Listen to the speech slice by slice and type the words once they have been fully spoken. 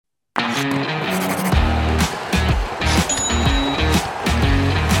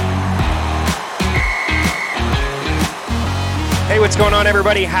What's going on,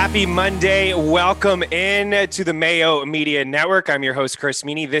 everybody? Happy Monday. Welcome in to the Mayo Media Network. I'm your host, Chris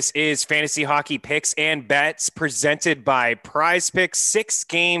Meany. This is Fantasy Hockey Picks and Bets presented by Prize Picks. 6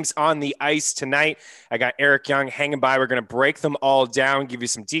 games on the ice tonight. I got Eric Young hanging by. We're going to break them all down, give you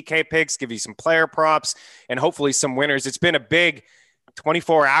some DK picks, give you some player props, and hopefully some winners. It's been a big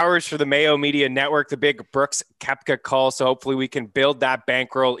 24 hours for the Mayo Media Network, the big Brooks Koepka call. So hopefully we can build that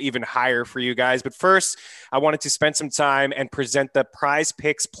bankroll even higher for you guys. But first, I wanted to spend some time and present the Prize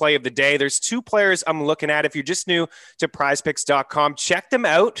Picks play of the day. There's 2 players I'm looking at. If you're just new to prizepicks.com, check them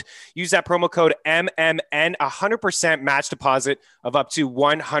out. Use that promo code MMN, 100% match deposit of up to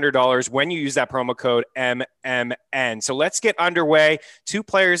 $100 when you use that promo code MMN. So let's get underway. 2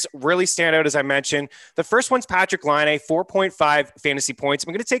 players really stand out, as I mentioned. The first one's Patrik Laine, 4.5 fantasy points.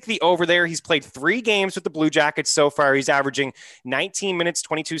 I'm going to take the over there. He's played 3 games with the Blue Jackets so far. He's averaging 19 minutes,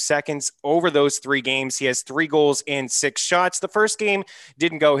 22 seconds over those 3 games. He has 3 goals and 6 shots. The first game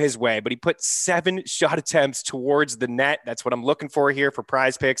didn't go his way, but he put 7 shot attempts towards the net. That's what I'm looking for here for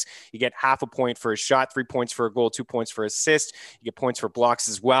Prize Picks. You get half a point for a shot, 3 points for a goal, 2 points for assist. You get points for blocks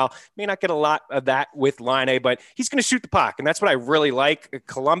as well. May not get a lot of that with Laine, but he's going to shoot the puck, and that's what I really like.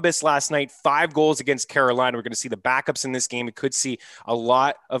 Columbus last night, 5 goals against Carolina. We're going to see the backups in this game. We could see a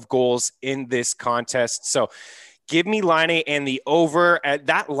lot of goals in this contest. So give me Laine and the over. At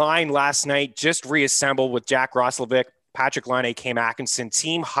that line last night just reassembled with Jack Roslovic, Patrik Laine, Cam Atkinson,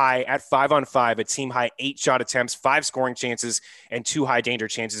 team high at 5-on-5, a team high 8 shot attempts, 5 scoring chances, and 2 high danger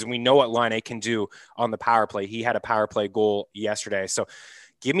chances. And we know what Laine can do on the power play. He had a power play goal yesterday. So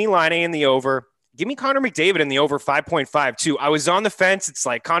give me Laine in the over. Give me Connor McDavid in the over 5.5 too. I was on the fence. It's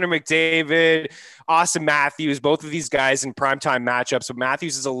like Connor McDavid, Austin Matthews, both of these guys in primetime matchups. So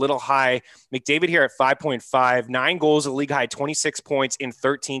Matthews is a little high. McDavid here at 5.5, 9 goals, a league high, 26 points in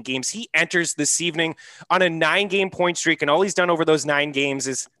 13 games. He enters this evening on a 9-game point streak, and all he's done over those 9 games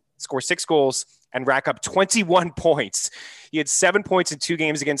is score 6 goals and rack up 21 points. He had 7 points in 2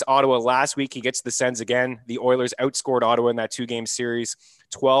 games against Ottawa last week. He gets the Sens again. The Oilers outscored Ottawa in that 2-game series,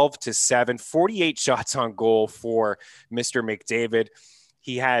 12-7, 48 shots on goal for Mr. McDavid.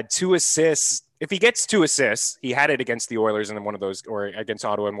 He had 2 assists. If he gets 2 assists, he had it against the Oilers in one of those, or against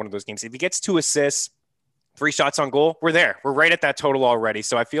Ottawa in one of those games. If he gets 2 assists, 3 shots on goal, we're there. We're right at that total already.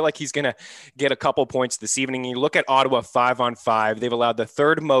 So I feel like he's going to get a couple points this evening. You look at Ottawa 5-on-5. They've allowed the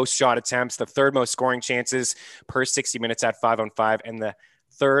 3rd most shot attempts, the 3rd most scoring chances per 60 minutes at 5-on-5, and the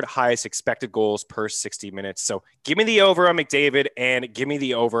 3rd highest expected goals per 60 minutes. So give me the over on McDavid and give me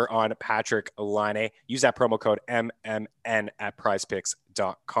the over on Patrik Laine. Use that promo code MMN at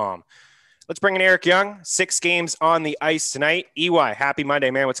prizepicks.com. Let's bring in Eric Young. 6 games on the ice tonight. EY, happy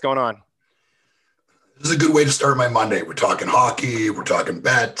Monday, man. What's going on? This is a good way to start my Monday. We're talking hockey. We're talking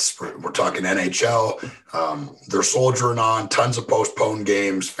bets. We're talking NHL. They're soldiering on. Tons of postponed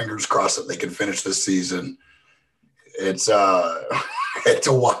games. Fingers crossed that they can finish this season. It's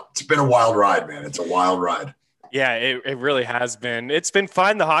been a wild ride, man. It's a wild ride. Yeah, it really has been. It's been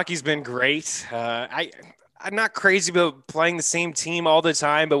fun. The hockey's been great. I'm not crazy about playing the same team all the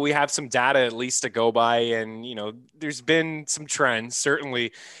time, but we have some data at least to go by. And, you know, there's been some trends,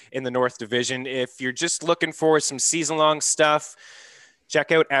 certainly in the North Division. If you're just looking for some season-long stuff,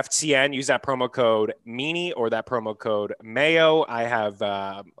 check out FTN. Use that promo code Meany or that promo code Mayo. I have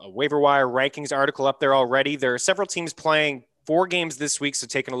a waiver wire rankings article up there already. There are several teams playing 4 games this week, so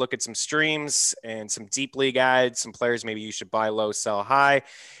taking a look at some streams and some deep league ads, some players maybe you should buy low, sell high.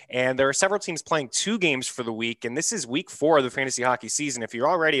 And there are several teams playing 2 games for the week, and this is week 4 of the fantasy hockey season. If you're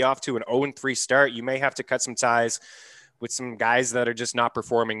already off to an 0-3 start, you may have to cut some ties with some guys that are just not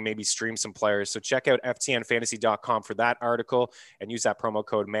performing, maybe stream some players. So check out ftnfantasy.com for that article and use that promo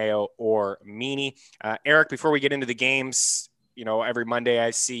code Mayo or Meany. Eric, before we get into the games, you know, every Monday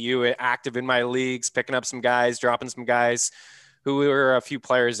I see you active in my leagues, picking up some guys, dropping some guys. Who are a few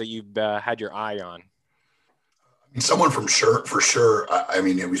players that you've had your eye on? Someone for sure. I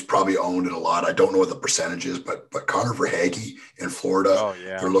mean, he was probably owned in a lot. I don't know what the percentage is, but Connor Verhaeghe in Florida. Oh,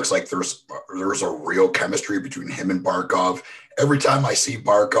 yeah. There looks like there's a real chemistry between him and Barkov. Every time I see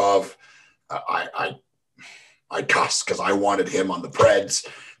Barkov, I cuss because I wanted him on the Preds.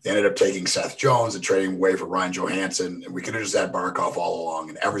 They ended up taking Seth Jones and trading away for Ryan Johansson, and we could have just had Barkov all along,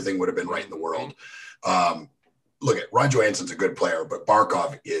 and everything would have been right in the world. Look at Ryan Johansson's a good player, but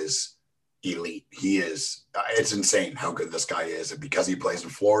Barkov is elite. He is. It's insane how good this guy is, and because he plays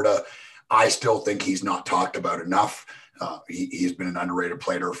in Florida, I still think he's not talked about enough. He's been an underrated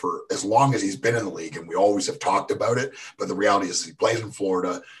player for as long as he's been in the league, and we always have talked about it. But the reality is, he plays in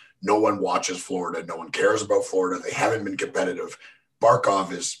Florida. No one watches Florida. No one cares about Florida. They haven't been competitive.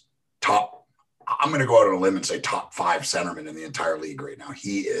 Barkov is top I'm going to go out on a limb and say top 5 centerman in the entire league right now.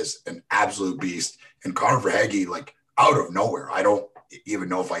 He is an absolute beast. And Connor Verhaeghe, like out of nowhere, I don't even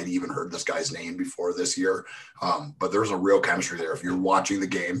know if I'd even heard this guy's name before this year. But there's a real chemistry there. If you're watching the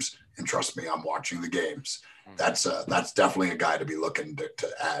games, and trust me, I'm watching the games, that's definitely a guy to be looking to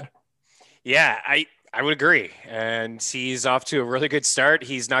add. Yeah, I would agree. And he's off to a really good start.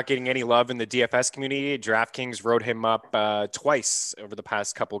 He's not getting any love in the DFS community. DraftKings wrote him up twice over the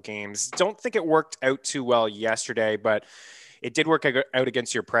past couple games. Don't think it worked out too well yesterday, but it did work out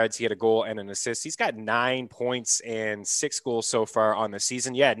against your Preds. He had a goal and an assist. He's got 9 points and 6 goals so far on the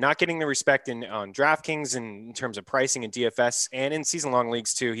season. Yeah, not getting the respect on DraftKings in terms of pricing and DFS and in season-long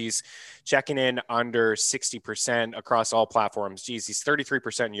leagues too. He's checking in under 60% across all platforms. Geez, he's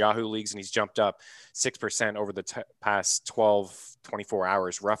 33% in Yahoo leagues, and he's jumped up 6% over the past 24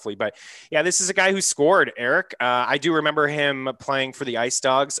 hours roughly. But yeah, this is a guy who scored, Eric. I do remember him playing for the Ice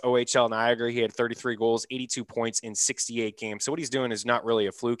Dogs, OHL Niagara. He had 33 goals, 82 points in 68 games. So what he's doing is not really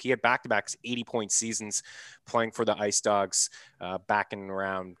a fluke. He had back-to-back 80-point seasons playing for the Ice Dogs back in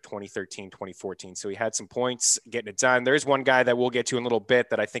around 2013, 2014. So he had some points getting it done. There's one guy that we'll get to in a little bit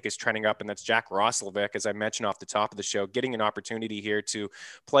that I think is trending up, and that's Jack Roslovic, as I mentioned off the top of the show, getting an opportunity here to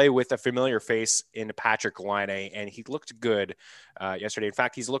play with a familiar face in Patrick Laine, and he looked good yesterday. In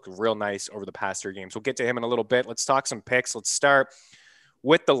fact, he's looked real nice over the past 3 games. We'll get to him in a little bit. Let's talk some picks. Let's start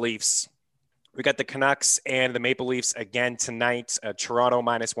with the Leafs. We got the Canucks and the Maple Leafs again tonight. Toronto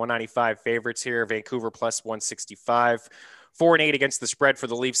minus 195 favorites here. Vancouver plus 165. 4-8 against the spread for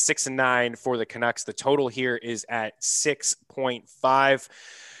the Leafs. 6-9 for the Canucks. The total here is at 6.5.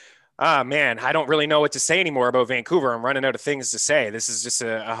 Man, I don't really know what to say anymore about Vancouver. I'm running out of things to say. This is just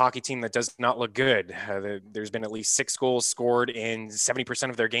a hockey team that does not look good. There's been at least 6 goals scored in 70%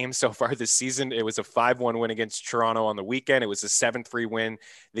 of their games so far this season. It was a 5-1 win against Toronto on the weekend. It was a 7-3 win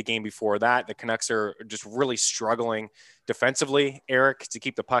the game before that. The Canucks are just really struggling defensively, Eric, to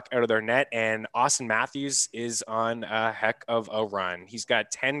keep the puck out of their net. And Austin Matthews is on a heck of a run. He's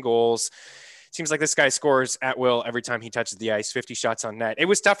got 10 goals. Seems like this guy scores at will every time he touches the ice, 50 shots on net. It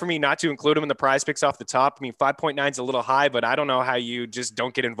was tough for me not to include him in the prize picks off the top. I mean, 5.9 is a little high, but I don't know how you just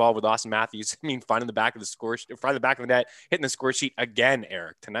don't get involved with Austin Matthews. I mean, finding the back of the back of the net, hitting the score sheet again,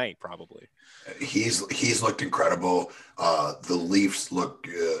 Eric, tonight, probably. He's looked incredible. The Leafs look,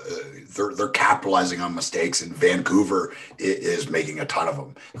 they're capitalizing on mistakes, and Vancouver is making a ton of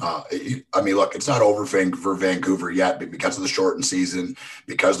them. I mean, look, it's not over for Vancouver yet, but because of the shortened season,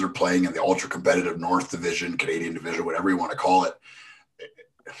 because they're playing in the ultra competitive North Division, Canadian Division, whatever you want to call it.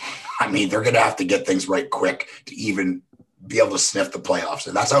 I mean, they're going to have to get things right quick to even be able to sniff the playoffs.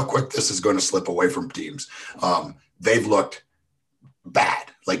 And that's how quick this is going to slip away from teams. They've looked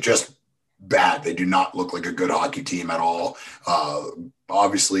bad, like just bad. They do not look like a good hockey team at all.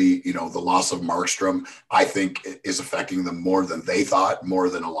 Obviously, you know, the loss of Markstrom, I think, is affecting them more than they thought, more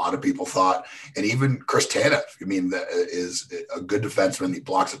than a lot of people thought. And even Chris Tanev, I mean, that is a good defenseman. He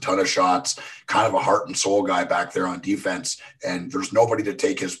blocks a ton of shots, kind of a heart and soul guy back there on defense. And there's nobody to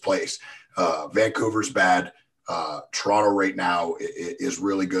take his place. Vancouver's bad. Toronto right now is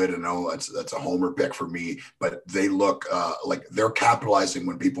really good. I know that's a homer pick for me, but they look like they're capitalizing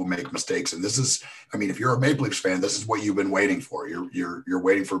when people make mistakes. And this is, I mean, if you're a Maple Leafs fan, this is what you've been waiting for. You're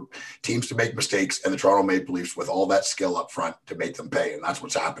waiting for teams to make mistakes, and the Toronto Maple Leafs with all that skill up front to make them pay. And that's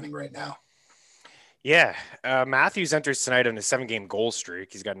what's happening right now. Yeah. Matthews enters tonight on a 7-game goal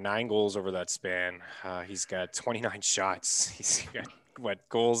streak. He's got 9 goals over that span. He's got 29 shots. He's got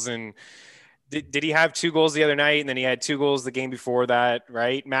goals in. Did he have 2 goals the other night, and then he had 2 goals the game before that,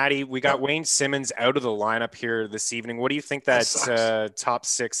 right? Maddie, we got Wayne Simmons out of the lineup here this evening. What do you think that top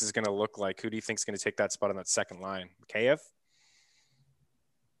 6 is going to look like? Who do you think is going to take that spot on that second line? Mikheyev?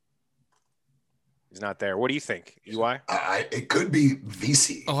 He's not there. What do you think? EY? It could be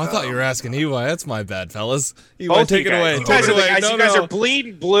VC. Oh, I thought you were asking EY. That's my bad, fellas. EY, take it away. You guys are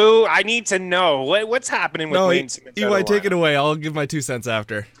bleeding blue. I need to know. What's happening with Wayne Simmons? EY, take it away. I'll give my 2 cents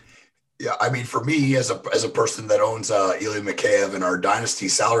after. Yeah, I mean, for me, as a person that owns Ilya Mikheyev in our Dynasty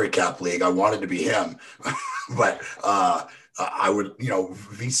salary cap league, I wanted to be him. But I would,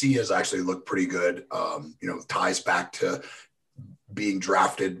 VC has actually looked pretty good. Ties back to being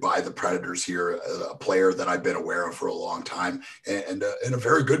drafted by the Predators here, a player that I've been aware of for a long time, and a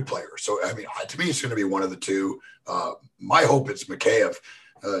very good player. So, I mean, to me, it's going to be one of the two. My hope it's Mikheyev,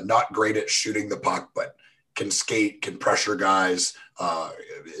 not great at shooting the puck, but can skate, can pressure guys,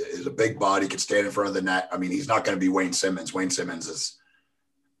 is a big body, can stand in front of the net. I mean, he's not going to be Wayne Simmons. Wayne Simmons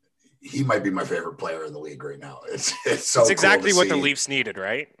he might be my favorite player in the league right now. It's so exactly cool what the Leafs needed,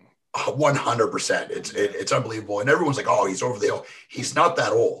 right? 100%. It's unbelievable. And everyone's like, oh, he's over the hill. He's not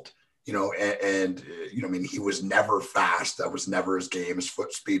that old. I mean, he was never fast. That was never his game. His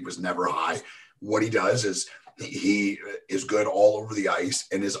foot speed was never high. What he does is he is good all over the ice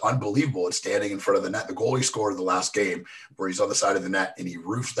and is unbelievable at standing in front of the net. The goal he scored the last game where he's on the side of the net and he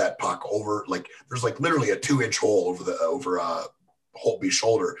roofs that puck over, like there's like literally a 2-inch hole over Holtby's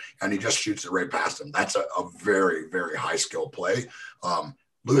shoulder, and he just shoots it right past him. That's a very, very high skill play.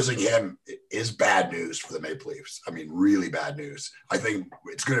 Losing him is bad news for the Maple Leafs. I mean, really bad news. I think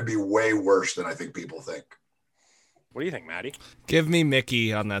it's going to be way worse than I think people think. What do you think, Maddie? Give me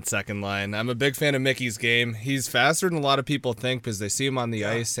Mickey on that second line. I'm a big fan of Mickey's game. He's faster than a lot of people think because they see him on the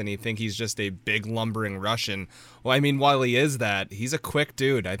ice and he think he's just a big lumbering Russian. Well, I mean, while he is that, he's a quick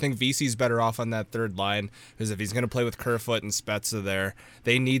dude. I think VC's better off on that third line because if he's going to play with Kerfoot and Spezza there,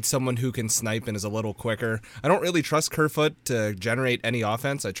 they need someone who can snipe and is a little quicker. I don't really trust Kerfoot to generate any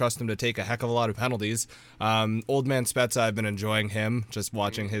offense. I trust him to take a heck of a lot of penalties. Old man Spezza, I've been enjoying him, just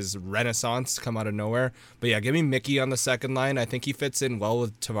watching his renaissance come out of nowhere. But yeah, give me Mickey on the second line. I think he fits in well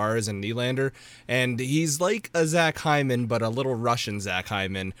with Tavares and Nylander, and he's like a Zach Hyman, but a little Russian Zach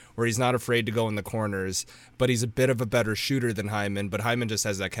Hyman, where he's not afraid to go in the corners, but he's a bit of a better shooter than Hyman, but Hyman just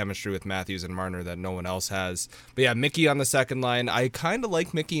has that chemistry with Matthews and Marner that no one else has. But yeah, Mickey on the second line. I kind of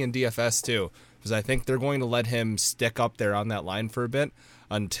like Mickey in DFS too, because I think they're going to let him stick up there on that line for a bit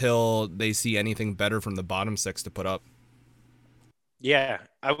until they see anything better from the bottom six to put up. Yeah,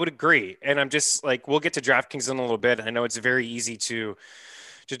 I would agree. And I'm just like, we'll get to DraftKings in a little bit. I know it's very easy to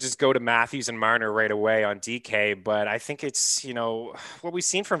just go to Matthews and Marner right away on DK, but I think it's, what we've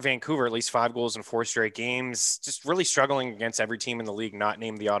seen from Vancouver, at least 5 goals in 4 straight games, just really struggling against every team in the league, not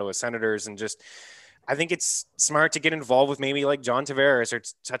named the Ottawa Senators. And just, I think it's smart to get involved with maybe like John Tavares or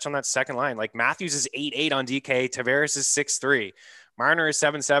touch on that second line. Like Matthews is 8'8" on DK. Tavares is 6'3". Marner is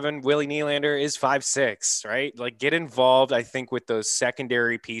 7'7". Willie Nylander is 5'6", right? Like get involved, I think, with those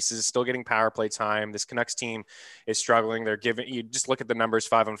secondary pieces, still getting power play time. This Canucks team is struggling. They're giving, you just look at the numbers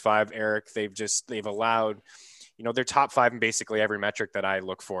 5-on-5, Eric. They've allowed, they're top 5 in basically every metric that I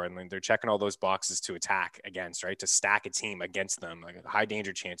look for. And they're checking all those boxes to attack against, right? To stack a team against them, like high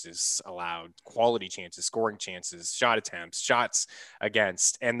danger chances allowed, quality chances, scoring chances, shot attempts, shots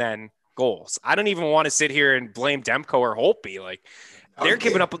against, and then goals. I don't even want to sit here and blame Demko or Holtby. Like they're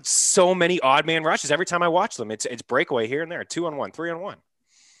giving up so many odd man rushes every time I watch them. It's breakaway here and there, 2-on-1, 3-on-1.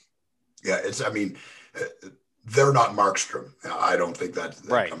 Yeah, they're not Markstrom. I don't think that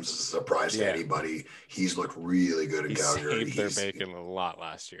right. comes as a surprise to anybody. He's looked really good in Calgary. He saved their bacon a lot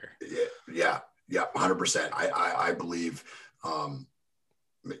last year. Yeah, 100%. I believe.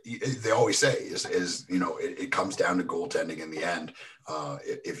 They always say is it comes down to goaltending in the end.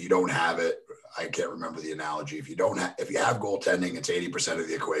 If you don't have it, I can't remember the analogy. If you have goaltending, it's 80% of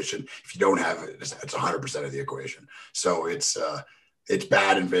the equation. If you don't have it, it's 100% of the equation. So it's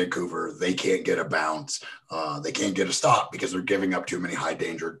bad in Vancouver. They can't get a bounce. They can't get a stop because they're giving up too many high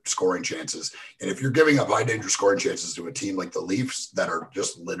danger scoring chances. And if you're giving up high danger scoring chances to a team like the Leafs that are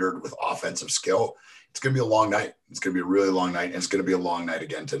just littered with offensive skill, it's going to be a long night. It's going to be a really long night, and it's going to be a long night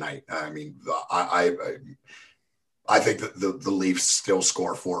again tonight. I mean, I think that the Leafs still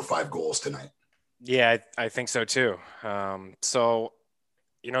score 4 or 5 goals tonight. Yeah, I think so too. So,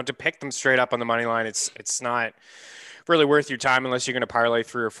 to pick them straight up on the money line, it's not really worth your time unless you're going to parlay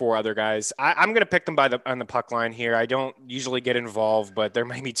 3 or 4 other guys. I'm going to pick them on the puck line here. I don't usually get involved, but there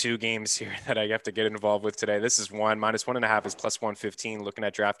may be 2 games here that I have to get involved with today. This is one. -1.5 is +115 looking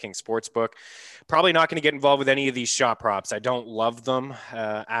at DraftKings Sportsbook. Probably not going to get involved with any of these shot props. I don't love them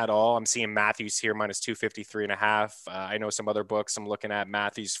at all. I'm seeing Matthews here -253.5. I know some other books. I'm looking at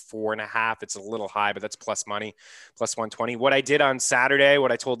Matthews 4.5. It's a little high, but that's plus money, +120. What I did on Saturday,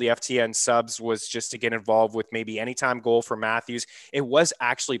 what I told the FTN subs was just to get involved with maybe anytime goal for Matthews. It was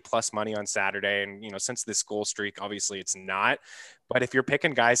actually plus money on Saturday. And, since this goal streak, obviously it's not. But if you're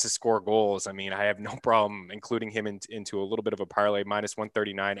picking guys to score goals, I mean, I have no problem including him into a little bit of a parlay,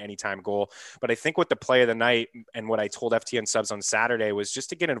 -139 anytime goal. But I think what the play of the night and what I told FTN subs on Saturday was just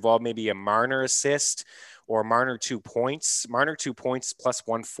to get involved, maybe a Marner assist or Marner 2 points. Marner 2 points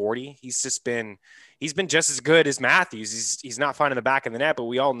 +140. He's been just as good as Matthews. He's not finding the back of the net, but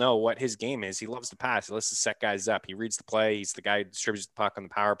we all know what his game is. He loves to pass. He loves to set guys up. He reads the play. He's the guy who distributes the puck on the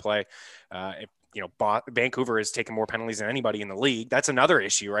power play. Vancouver has taken more penalties than anybody in the league. That's another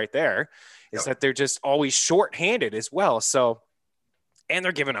issue right there, is that they're just always shorthanded as well. So, and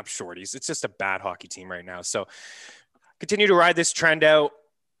they're giving up shorties. It's just a bad hockey team right now. So continue to ride this trend out.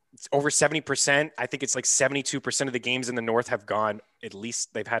 It's over 70%. I think it's like 72% of the games in the North have gone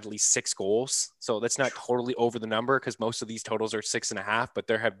they've had at least 6 goals. So that's not totally over the number because most of these totals are 6.5, but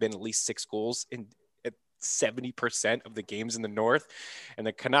there have been at least 6 goals 70% of the games in the North, and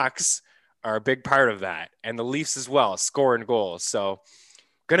the Canucks are a big part of that, and the Leafs as well, scoring goals. So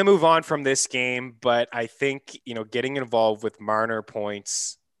going to move on from this game, but I think, getting involved with Marner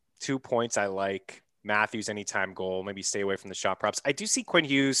points, 2 points I like. Matthews anytime goal, maybe stay away from the shot props. I do see Quinn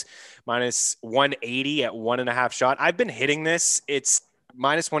Hughes minus 180 at 1.5 shot. I've been hitting this. It's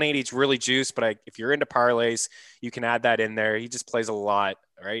minus 180. It's really juiced, but if you're into parlays, you can add that in there. He just plays a lot,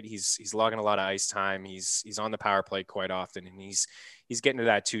 right? He's logging a lot of ice time. He's on the power play quite often, and he's getting to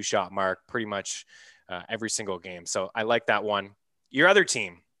that 2-shot mark pretty much every single game. So I like that one. Your other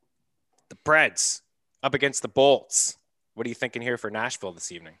team, the Preds, up against the Bolts. What are you thinking here for Nashville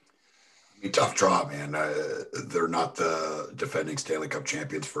this evening? Tough draw, man. They're not the defending Stanley Cup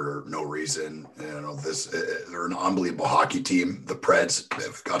champions for no reason. They're an unbelievable hockey team. The Preds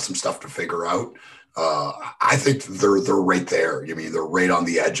have got some stuff to figure out. I think they're right there. I mean, they're right on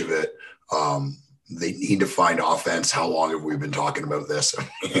the edge of it. They need to find offense. How long have we been talking about this? I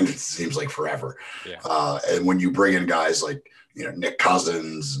mean, it seems like forever. Yeah. And when you bring in guys like Nick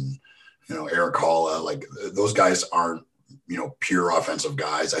Cousins and Eric Halla, like those guys aren't pure offensive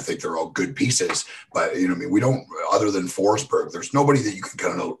guys. I think they're all good pieces, but we don't, other than Forsberg, there's nobody that you can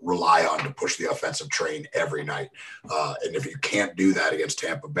kind of rely on to push the offensive train every night. And if you can't do that against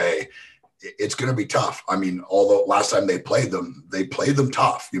Tampa Bay, it's going to be tough. I mean, although last time they played them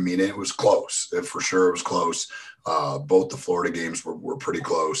tough. I mean, it was close. For sure it was close. Both the Florida games were pretty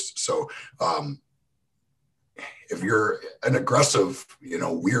close. So if you're an aggressive,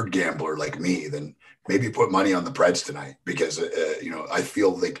 weird gambler like me, then maybe put money on the Preds tonight because, I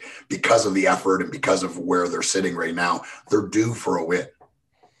feel like because of the effort and because of where they're sitting right now, they're due for a win.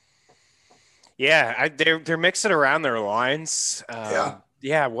 Yeah, they're mixing around their lines.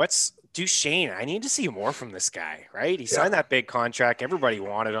 Yeah. What's Duchesne? I need to see more from this guy, right? He signed that big contract. Everybody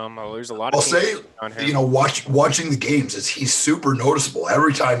wanted him. There's a lot of on him. Watching the games he's super noticeable.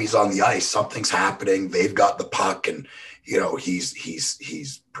 Every time he's on the ice, something's happening. They've got the puck and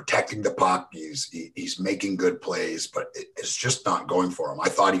he's protecting the puck. He's making good plays, but it's just not going for him. I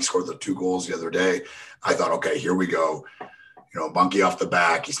thought he scored the 2 goals the other day. I thought, okay, here we go. Monkey off the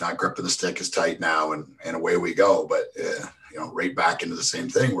back. He's not gripping the stick as tight now, and away we go. But right back into the same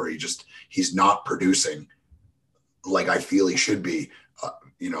thing where he's not producing like I feel he should be.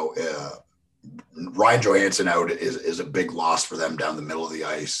 Ryan Johansson out is a big loss for them down the middle of the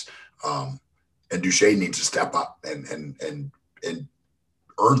ice. And Duchesne needs to step up and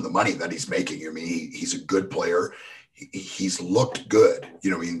earn the money that he's making. I mean, he's a good player. He's looked good.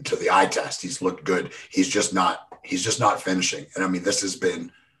 To the eye test, he's looked good. He's just not finishing. And I mean, this has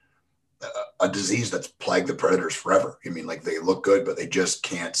been a disease that's plagued the Predators forever. I mean, like they look good, but they just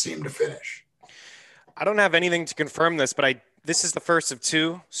can't seem to finish. I don't have anything to confirm this, but this is the first of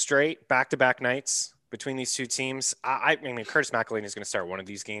 2 straight back-to-back nights between these 2 teams. I mean, Curtis McElhinney is going to start one of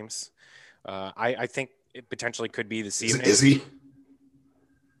these games. I think it potentially could be this evening. Is he?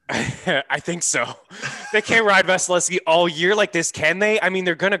 I think so. They can't ride Vasilevsky all year like this, can they? I mean,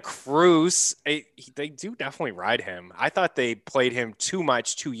 they're going to cruise. They do definitely ride him. I thought they played him too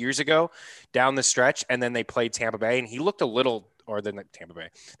much 2 years ago down the stretch, and then they played Tampa Bay, and he looked a little – or then Tampa Bay.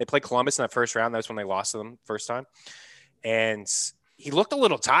 They played Columbus in that first round. That was when they lost to them first time. And he looked a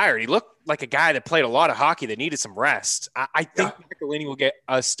little tired. He looked like a guy that played a lot of hockey that needed some rest. I think McElhinney will get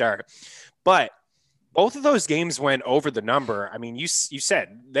a start. But both of those games went over the number. I mean, you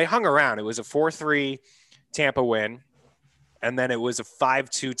said they hung around. It was a 4-3 Tampa win, and then it was a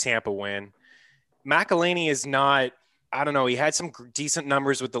 5-2 Tampa win. McElhinney is not – I don't know. He had some decent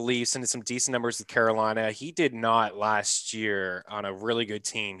numbers with the Leafs and some decent numbers with Carolina. He did not last year on a really good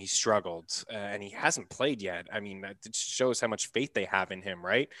team. He struggled, and he hasn't played yet. I mean, that shows how much faith they have in him,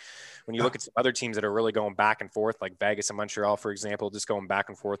 right? When you look at some other teams that are really going back and forth, like Vegas and Montreal, for example, just going back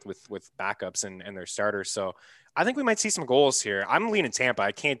and forth with backups and their starters. So I think we might see some goals here. I'm leaning Tampa.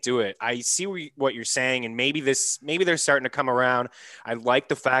 I can't do it. I see what you're saying, and maybe they're starting to come around. I like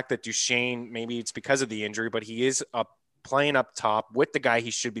the fact that Duchesne, maybe it's because of the injury, but he is playing up top with the guy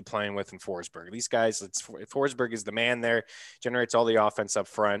he should be playing with in Forsberg. These guys, Forsberg is the man there, generates all the offense up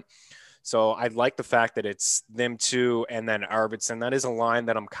front. So I like the fact that it's them 2 and then Arvidsson. That is a line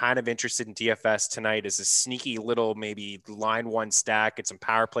that I'm kind of interested in DFS tonight as a sneaky little maybe line 1 stack. Get some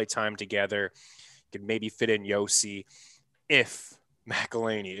power play time together. Could maybe fit in Yossi if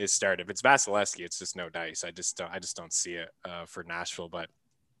McElhinney is started. If it's Vasilevsky, it's just no dice. I just don't see it for Nashville. But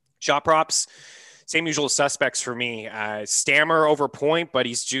shot props, Same usual suspects for me. Stammer over Point, but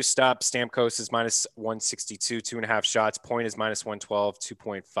he's juiced up. Stamkos is minus 162, 2.5 shots. Point is minus 112,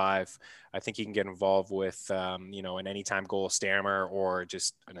 2.5. I think he can get involved with, an anytime goal Stammer or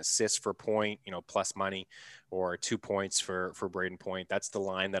just an assist for Point, plus money, or 2 points for Braden Point. That's the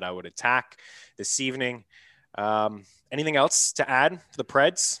line that I would attack this evening. Anything else to add to the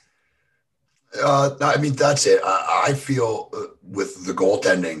Preds? I mean, that's it. I feel with the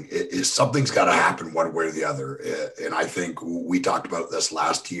goaltending, is something's got to happen one way or the other. And I think we talked about this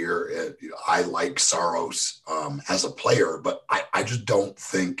last year. I like Saros as a player, but I just don't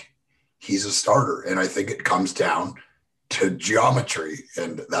think he's a starter. And I think it comes down to geometry.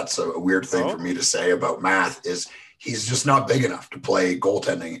 And that's a weird thing for me to say about math is he's just not big enough to play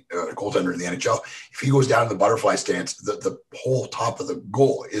goaltender in the NHL. If he goes down in the butterfly stance, the whole top of the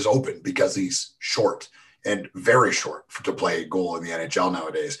goal is open because he's short and very short to play goal in the NHL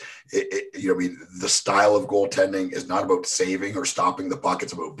nowadays. The style of goaltending is not about saving or stopping the puck.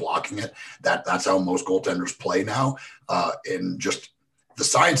 It's about blocking it. That's how most goaltenders play now. And just the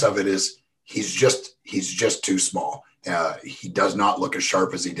science of it is he's just too small. He does not look as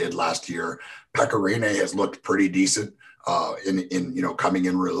sharp as he did last year. Pekka Rinne has looked pretty decent in coming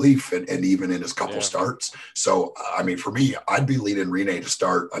in relief and even in his couple starts. So, I mean, for me, I'd be leading Rinne to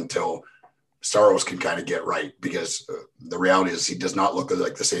start until Saros can kind of get right, because the reality is he does not look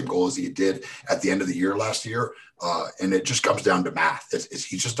like the same goal as he did at the end of the year last year. And it just comes down to math.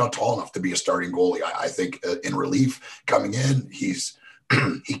 He's just not tall enough to be a starting goalie. I think in relief coming in,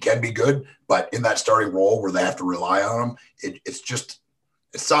 he can be good, but in that starting role where they have to rely on him, it's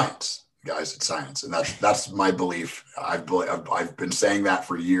science, guys. It's science, and that's my belief. I've been saying that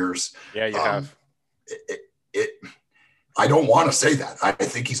for years. Yeah, you have. I don't want to say that. I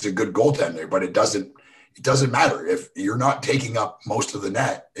think he's a good goaltender, but it doesn't matter if you're not taking up most of the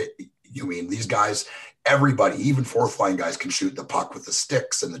net. These guys, everybody, even fourth line guys, can shoot the puck with the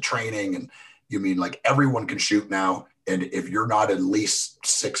sticks and the training, and everyone can shoot now. And if you're not at least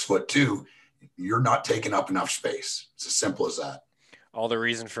 6'2", you're not taking up enough space. It's as simple as that. All the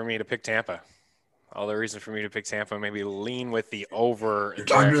reason for me to pick Tampa. Maybe lean with the over. You're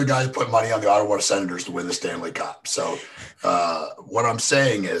talking to the guy who put money on the Ottawa Senators to win the Stanley Cup. So what I'm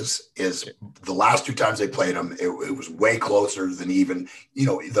saying is the last two times they played them, it was way closer than even,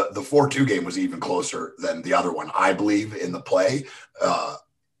 the 4-2 game was even closer than the other one, I believe, in the play.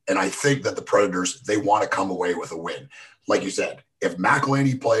 And I think that the Predators, they want to come away with a win. Like you said, if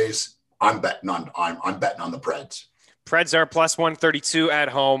McElhinney plays, I'm betting on the Preds. Preds are plus 132 at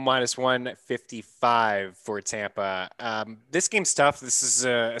home, minus 155 for Tampa. This game's tough. This is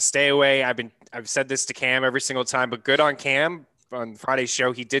a stay away. I've said this to Cam every single time, but good on Cam. On Friday's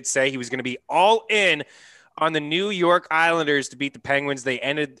show, he did say he was going to be all in on the New York Islanders to beat the Penguins. They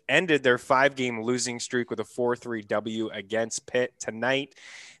ended their 5-game losing streak with a 4-3 W against Pitt tonight.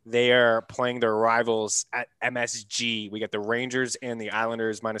 They are playing their rivals at MSG. We got the Rangers and the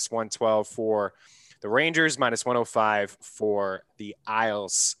Islanders, minus 112 for the Rangers, minus 105 for the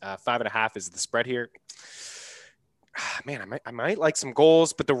Isles. 5.5 is the spread here. Man, I might like some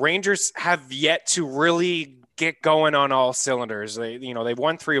goals, but the Rangers have yet to really get going on all cylinders. They've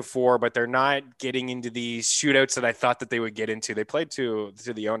won 3 of 4, but they're not getting into these shootouts that I thought that they would get into. They played to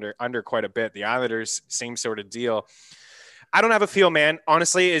the under quite a bit. The Islanders, same sort of deal. I don't have a feel, man.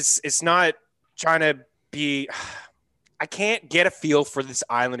 Honestly, it's not trying to be – I can't get a feel for this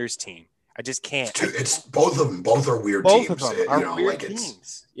Islanders team. I just can't. It's both of them. Both are weird teams. Both of them are weird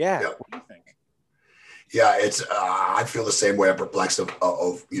teams. Yeah. What do you think? Yeah, it's. I feel the same way. I'm perplexed of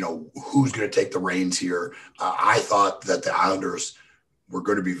who's going to take the reins here. I thought that the Islanders were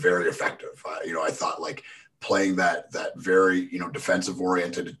going to be very effective. I thought playing that very defensive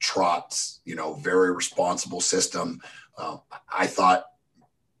oriented Trotz, very responsible system. I thought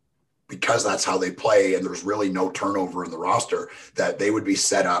because that's how they play and there's really no turnover in the roster that they would be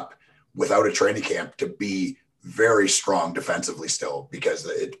set up without a training camp to be very strong defensively still, because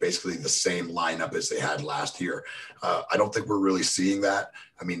it's basically the same lineup as they had last year. I don't think we're really seeing that.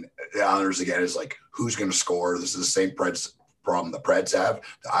 I mean, the Islanders again is who's going to score? This is the same Preds problem the Preds have.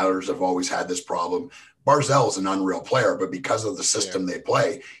 The Islanders have always had this problem. Barzal is an unreal player, but because of the system they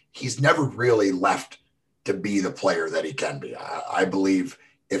play, he's never really left to be the player that he can be. I believe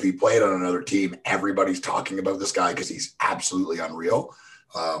if he played on another team, everybody's talking about this guy because he's absolutely unreal.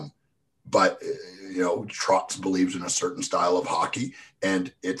 But Trotz believes in a certain style of hockey,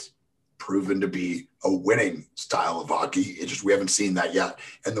 and it's proven to be a winning style of hockey. It's just we haven't seen that yet.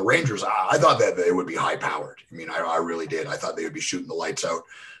 And the Rangers, I thought that they would be high-powered. I mean, I really did. I thought they would be shooting the lights out.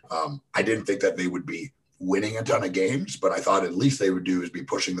 I didn't think that they would be winning a ton of games, but I thought at least they would do is be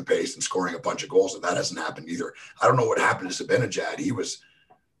pushing the pace and scoring a bunch of goals, and that hasn't happened either. I don't know what happened to Zibanejad. He was,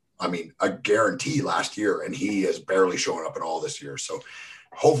 a guarantee last year, and he has barely shown up at all this year. So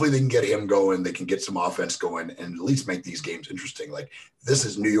hopefully they can get him going. They can get some offense going and at least make these games interesting. Like, this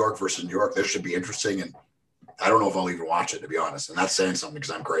is New York versus New York. This should be interesting. And I don't know if I'll even watch it, to be honest. And that's saying something because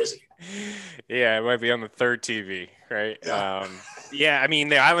I'm crazy. Yeah, it might be on the third TV, right? Yeah.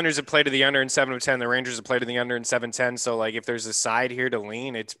 The Islanders have played to the under in 7 of 10. The Rangers have played to the under in 7-10. So, like, if there's a side here to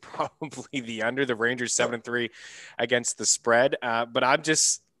lean, it's probably the under. The Rangers 7-3 against the spread. But I'm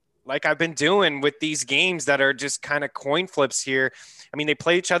just, like I've been doing with these games that are just kind of coin flips here. I mean, they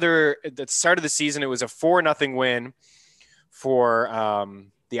play each other at the start of the season. It was a 4-0 win for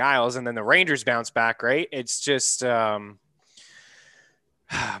the Isles, and then the Rangers bounce back, right? It's just, man,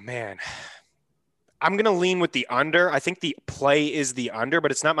 I'm going to lean with the under. I think the play is the under,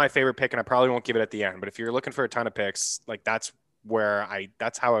 but it's not my favorite pick, and I probably won't give it at the end. But if you're looking for a ton of picks, like, that's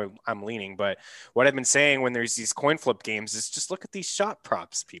how I'm leaning. But what I've been saying when there's these coin flip games is just look at these shot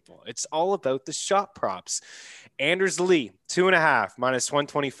props, people. It's all about the shot props. Anders Lee, 2.5 minus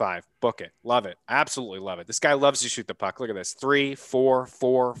 125. Book it. Love it. Absolutely love it. This guy loves to shoot the puck. Look at this. 3, 4,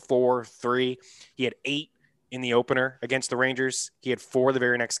 4, 4, 3. He had 8 in the opener against the Rangers. He had 4 the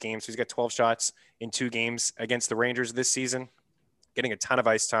very next game. So he's got 12 shots in 2 games against the Rangers this season. Getting a ton of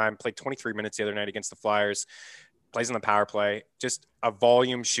ice time. Played 23 minutes the other night against the Flyers. Plays on the power play, just a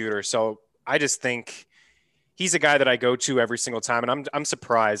volume shooter. So I just think he's a guy that I go to every single time. And I'm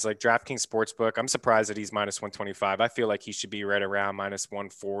surprised, like DraftKings Sportsbook, I'm surprised that he's minus 125. I feel like he should be right around minus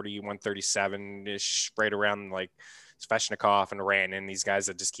 140, 137-ish, right around like Svechnikov and Rantanen, these guys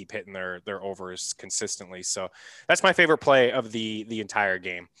that just keep hitting their overs consistently. So that's my favorite play of the entire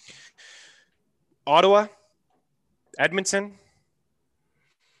game. Ottawa, Edmonton,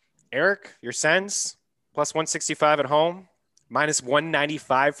 Eric, your Sens? Plus 165 at home, minus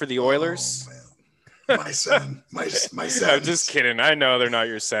 195 for the Oilers. Oh, my son, my Sens. I'm just kidding. I know they're not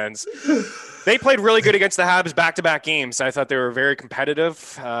your Sens. They played really good against the Habs back-to-back games. I thought they were very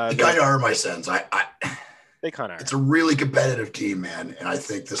competitive. They kind of are my Sens. They kind of are. It's a really competitive team, man. And I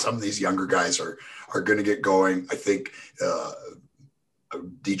think that some of these younger guys are going to get going. I think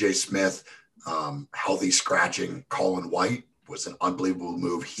DJ Smith, healthy scratching Colin White was an unbelievable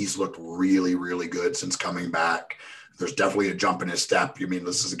move. He's looked really, really good since coming back. There's definitely a jump in his step. I mean,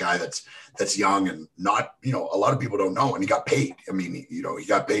 this is a guy that's young and not, a lot of people don't know. And he got paid. I mean, he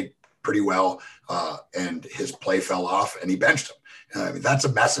got paid pretty well, and his play fell off and he benched him. I mean, that's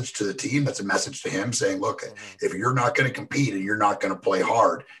a message to the team. That's a message to him saying, look, if you're not going to compete and you're not going to play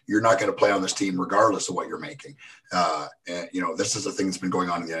hard, you're not going to play on this team regardless of what you're making. And, this is a thing that's been going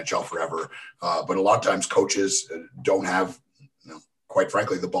on in the NHL forever. But a lot of times coaches don't have, quite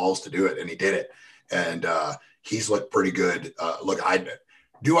frankly, the balls to do it. And he did it. And he's looked pretty good.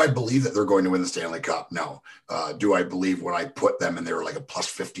 Do I believe that they're going to win the Stanley Cup? No. Do I believe when I put them and they were like a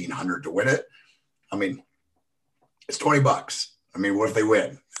plus 1,500 to win it? I mean, it's $20. I mean, what if they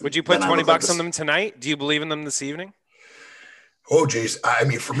win? Would you put $20 on them tonight? Do you believe in them this evening? Oh, geez. I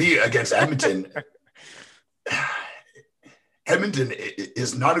mean, for me against Edmonton, Edmonton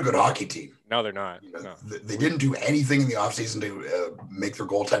is not a good hockey team. No, they're not. No. They didn't do anything in the offseason to make their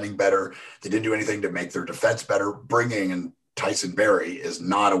goaltending better. They didn't do anything to make their defense better. Bringing in Tyson Barrie is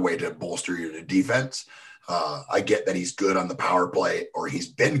not a way to bolster your defense. I get that he's good on the power play, or he's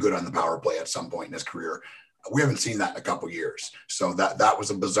been good on the power play at some point in his career. We haven't seen that in a couple of years. So that was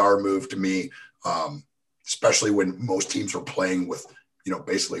a bizarre move to me, especially when most teams are playing with,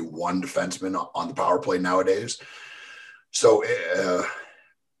 basically one defenseman on the power play nowadays. So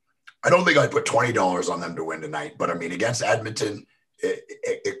I don't think I'd put $20 on them to win tonight, but I mean, against Edmonton,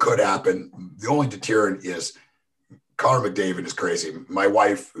 it could happen. The only deterrent is Connor McDavid is crazy. My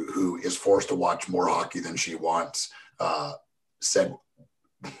wife, who is forced to watch more hockey than she wants, said,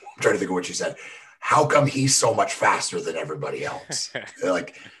 I'm trying to think of what she said. How come he's so much faster than everybody else?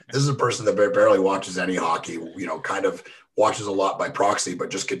 Like, this is a person that barely watches any hockey, kind of watches a lot by proxy,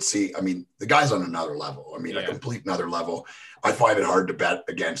 but just could see. I mean, the guy's on another level. I mean, a complete another level. I find it hard to bet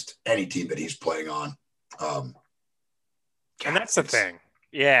against any team that he's playing on. And that's the thing.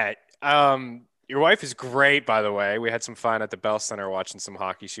 Yeah. Your wife is great, by the way. We had some fun at the Bell Center watching some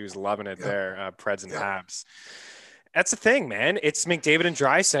hockey. She was loving it there, Preds and Habs. That's the thing, man. It's McDavid and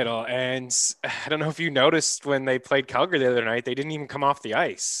Draisaitl. And I don't know if you noticed when they played Calgary the other night, they didn't even come off the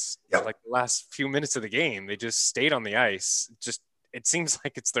ice. Yep. Like the last few minutes of the game, they just stayed on the ice. It seems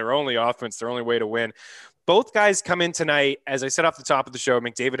like it's their only offense, their only way to win. Both guys come in tonight. As I said off the top of the show,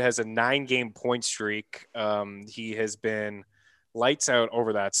 McDavid has a 9-game point streak. He has been lights out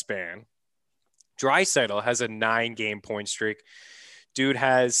over that span. Draisaitl has a 9-game point streak. Dude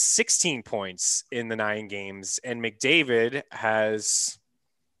has 16 points in the 9 games, and McDavid has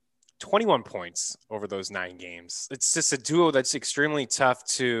 21 points over those 9 games. It's just a duo that's extremely tough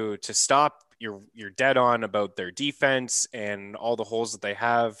to stop. You're dead on about their defense and all the holes that they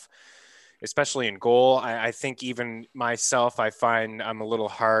have, especially in goal. I think even myself, I find I'm a little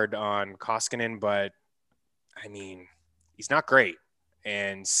hard on Koskinen, but I mean, he's not great,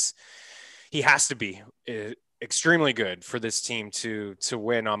 and he has to be extremely good for this team to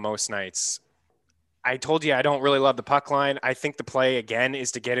win on most nights. I told you I don't really love the puck line. I think the play again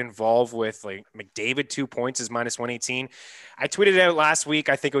is to get involved with like McDavid. 2 points is -118. I tweeted out last week.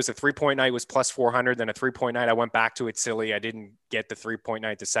 I think it was a 3-point night was +400. Then a 3-point night, I went back to it silly. I didn't get the 3-point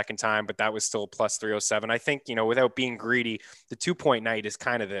night the second time, but that was still +307. I think, without being greedy, the 2-point night is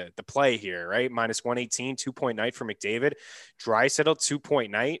kind of the play here, right? -118, 2-point night for McDavid. Draisaitl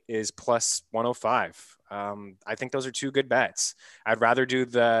 2-point night is +105. I think those are 2 good bets. I'd rather do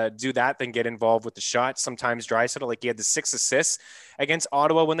that than get involved with the shot. Sometimes Draisaitl, like he had the 6 assists against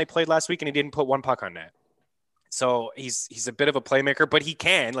Ottawa when they played last week, and he didn't put 1 puck on net. So he's a bit of a playmaker, but he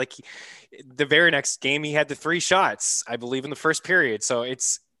can. The very next game, he had the 3 shots, I believe, in the first period. So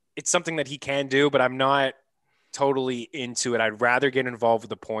it's something that he can do, but I'm not totally into it. I'd rather get involved with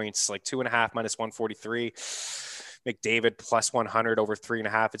the points, like 2.5 -143. McDavid +100 over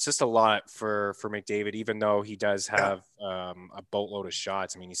 3.5. It's just a lot for McDavid, even though he does have a boatload of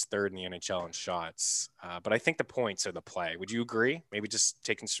shots. I mean, he's 3rd in the NHL in shots. But I think the points are the play. Would you agree? Maybe just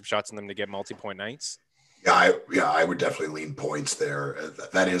taking some shots on them to get multi-point nights? Yeah, I would definitely lean points there.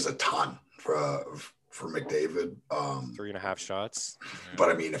 That is a ton for McDavid. 3.5 shots. But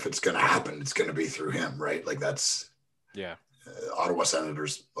I mean, if it's going to happen, it's going to be through him, right? Like that's Ottawa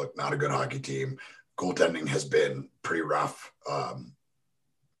Senators, look, not a good hockey team. Goaltending has been pretty rough.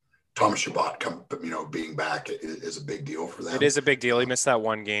 Thomas Chabot, being back is a big deal for them. It is a big deal. He missed that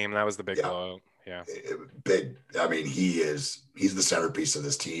 1 game. That was the big blowout. Yeah, big. I mean, he's the centerpiece of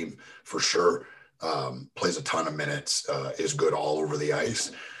this team for sure. Plays a ton of minutes. Is good all over the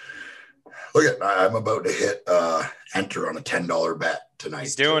ice. I'm about to hit enter on a $10 bet tonight.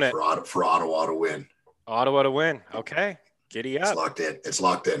 He's doing it for Ottawa to win. Ottawa to win. Okay, giddy up. It's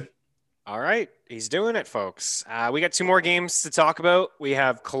locked in. All right. He's doing it, folks. We got 2 more games to talk about. We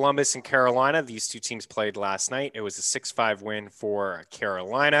have Columbus and Carolina. These 2 teams played last night. It was a 6-5 win for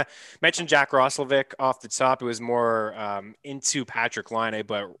Carolina. Mentioned Jack Roslovic off the top. It was more into Patrick Laine,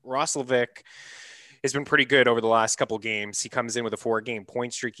 but Roslovic has been pretty good over the last couple games. He comes in with a 4-game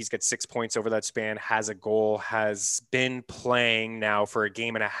point streak. He's got 6 points over that span, has a goal, has been playing now for a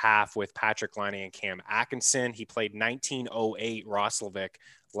game and a half with Patrick Laine and Cam Atkinson. He played 19:08. Roslovic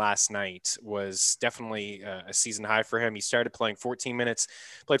last night was definitely a season high for him. He started playing 14 minutes,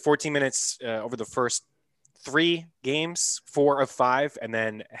 played 14 minutes over the first 3 games, 4 of 5, and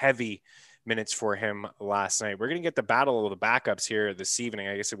then heavy minutes for him last night. We're going to get the battle of the backups here this evening.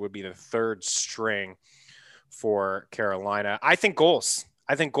 I guess it would be the 3rd string for Carolina. I think goals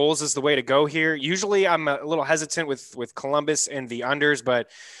is the way to go here. Usually I'm a little hesitant with Columbus and the unders,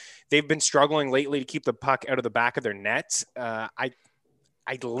 but they've been struggling lately to keep the puck out of the back of their net.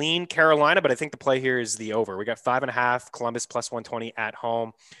 I'd lean Carolina, but I think the play here is the over. We got 5.5, Columbus +120 at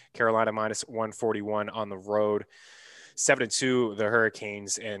home, Carolina -141 on the road. 7-2, the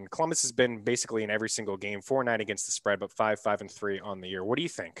Hurricanes, and Columbus has been basically in every single game, 4-9 against the spread, but 5-5-3 on the year. What do you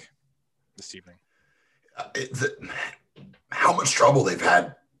think this evening? How much trouble they've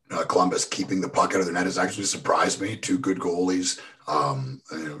had, Columbus keeping the puck out of their net has actually surprised me. 2 good goalies,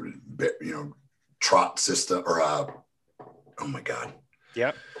 Trot system or oh my God.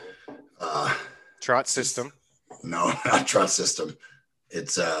 Yep. Trot system. No, not Trot system.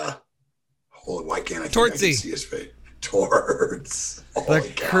 It's why can't I Tortsy. See his face? Torts.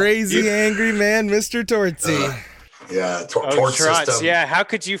 The crazy angry man, Mr. Tortsy. Torts system. Yeah, how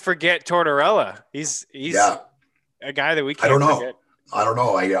could you forget Tortorella? He's a guy that we can't forget. I don't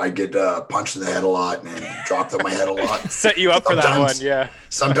know. I get punched in the head a lot and dropped on my head a lot. Set you up for that one, yeah.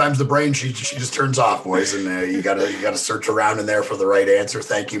 Sometimes the brain she just turns off, boys, and you gotta search around in there for the right answer.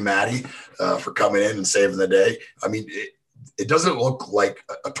 Thank you, Maddie, for coming in and saving the day. I mean, it doesn't look like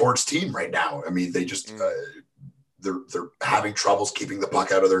a Torts team right now. I mean, they just they're having troubles keeping the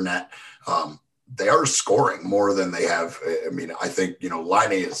puck out of their net. They are scoring more than they have. I mean, I think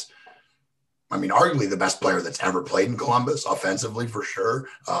Laine is. I mean, arguably the best player that's ever played in Columbus offensively for sure.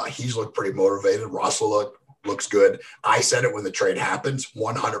 He's looked pretty motivated. Russell looks good. I said it when the trade happens,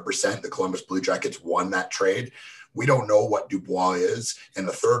 100% the Columbus Blue Jackets won that trade. We don't know what Dubois is, and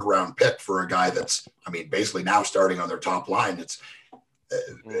the 3rd round pick for a guy that's, I mean, basically now starting on their top line.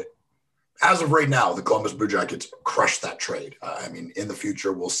 as of right now, the Columbus Blue Jackets crushed that trade. I mean, in the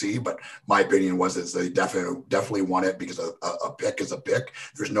future, we'll see. But my opinion was that they definitely won it because a pick is a pick.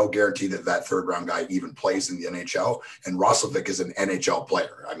 There's no guarantee that that third round guy even plays in the NHL. And Roslovic is an NHL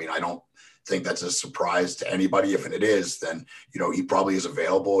player. I mean, I don't think that's a surprise to anybody. If it is, then, he probably is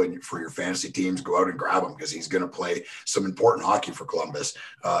available. And for your fantasy teams, go out and grab him because he's going to play some important hockey for Columbus.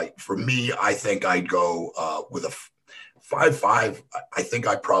 For me, I think I'd go with a 5-5. I think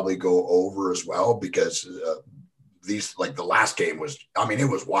I'd probably go over as well because the last game was, it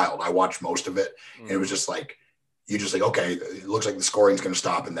was wild. I watched most of it and it was just like, okay, it looks like the scoring's going to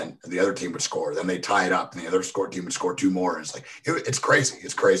stop and then the other team would score. Then they tie it up and the other team would score two more. And it's like, it's crazy.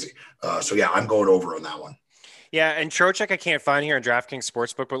 It's crazy. So yeah, I'm going over on that one. Yeah, and Trocheck I can't find here on DraftKings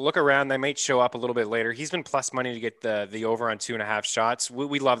Sportsbook, but look around. They might show up a little bit later. He's been plus money to get the over on 2.5 shots.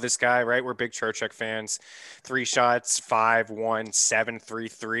 We love this guy, right? We're big Trocheck fans. 3 shots, 5-1,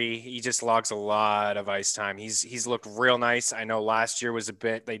 7-3-3. He just logs a lot of ice time. He's looked real nice. I know last year was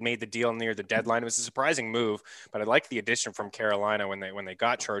they made the deal near the deadline. It was a surprising move, but I like the addition from Carolina when they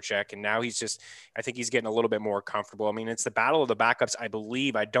got Trocheck, and now I think he's getting a little bit more comfortable. I mean, it's the battle of the backups, I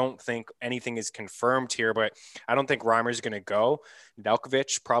believe. I don't think anything is confirmed here, but I don't think Reimer's going to go.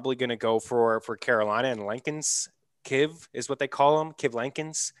 Delkovich probably going to go for Carolina, and Lankins, Kiv is what they call him. Kiv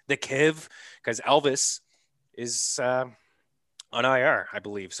Lankins, the Kiv, because Elvis is on IR, I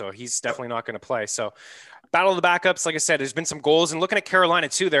believe. So he's definitely not going to play. So battle of the backups, like I said, there's been some goals. And looking at Carolina,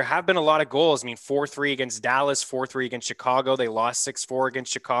 too, there have been a lot of goals. I mean, 4-3 against Dallas, 4-3 against Chicago. They lost 6-4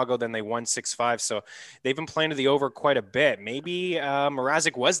 against Chicago. Then they won 6-5. So they've been playing to the over quite a bit. Maybe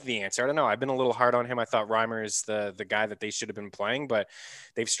Mrazek was the answer. I don't know. I've been a little hard on him. I thought Reimer is the guy that they should have been playing, but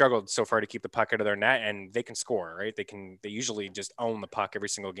they've struggled so far to keep the puck out of their net, and they can score, right? They usually just own the puck every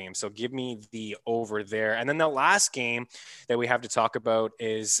single game. So give me the over there. And then the last game that we have to talk about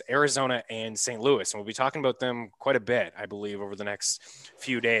is Arizona and St. Louis. And we'll be talking about them quite a bit, I believe, over the next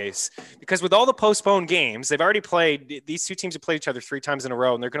few days, because with all the postponed games, these two teams have played each other 3 times in a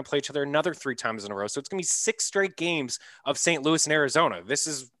row, and they're going to play each other another 3 times in a row. So it's going to be 6 straight games of St. Louis and Arizona. This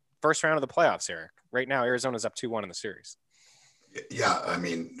is first round of the playoffs, Eric. Right now, Arizona's up 2-1 in the series. Yeah. I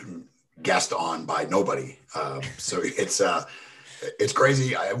mean, guessed on by nobody. So it's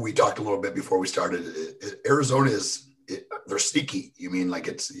crazy. We talked a little bit before we started. Arizona they're sneaky. You mean like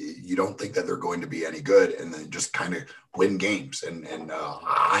you don't think that they're going to be any good and then just kind of win games. And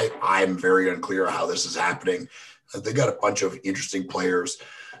I'm very unclear how this is happening. They got a bunch of interesting players.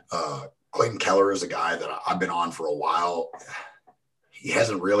 Clayton Keller is a guy that I've been on for a while. He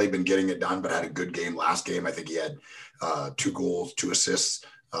hasn't really been getting it done, but had a good game last game. I think he had 2 goals, 2 assists.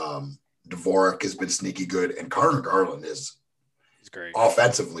 Dvorak has been sneaky good. And Connor Garland is great.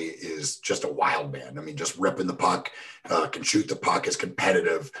 Offensively is just a wild man. I mean, just ripping the puck, can shoot the puck, is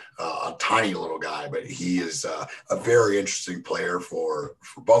competitive, a tiny little guy, but he is a very interesting player for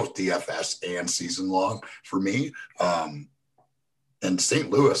both DFS and season long for me. And St.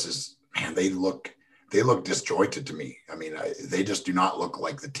 Louis they look disjointed to me. I mean, they just do not look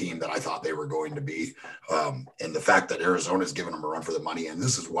like the team that I thought they were going to be. And the fact that Arizona's given them a run for the money, and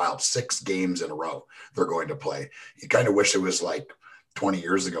this is wild, 6 games in a row they're going to play. You kind of wish it was like 20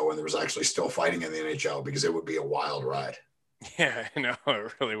 years ago when there was actually still fighting in the NHL, because it would be a wild ride. Yeah, I know,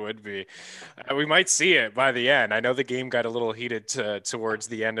 it really would be. We might see it by the end. I know the game got a little heated towards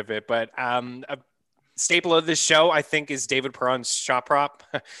the end of it, but a staple of this show, I think, is David Perron's shot prop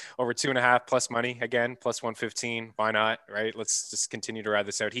over 2.5 plus money, again, plus 115. Why not? Right. Let's just continue to ride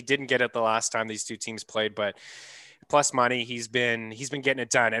this out. He didn't get it the last time these two teams played, but plus money, he's been getting it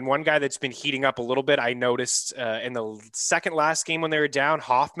done. And one guy that's been heating up a little bit, I noticed in the second last game when they were down,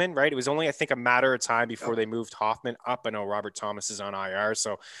 Hoffman, right? It was only, I think, a matter of time before they moved Hoffman up. I know Robert Thomas is on IR,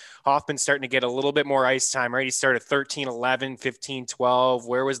 so Hoffman's starting to get a little bit more ice time, right? He started 13-11, 15-12.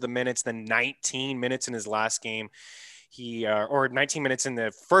 Where was the minutes? Then 19 minutes in his last game. Or 19 minutes in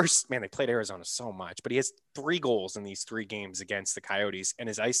the first, man, they played Arizona so much, but he has 3 goals in these 3 games against the Coyotes, and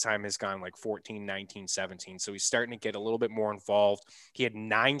his ice time has gone like 14, 19, 17. So he's starting to get a little bit more involved. He had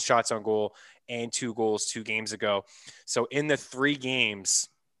 9 shots on goal and 2 goals 2 games ago. So in the 3 games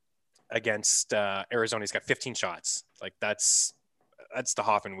against Arizona, he's got 15 shots. Like that's the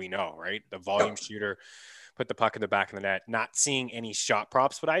Hoffman we know, right? The volume shooter. Put the puck in the back of the net, not seeing any shot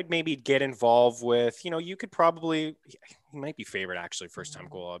props, but I'd maybe get involved with, you could probably, he might be favored actually first time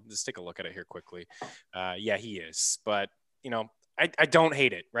goal. I'll just take a look at it here quickly. Yeah, he is, but I don't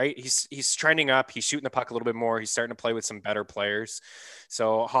hate it, right? He's trending up. He's shooting the puck a little bit more. He's starting to play with some better players.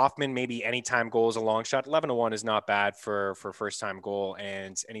 So Hoffman, maybe anytime goal is a long shot. 11-1 is not bad for first time goal,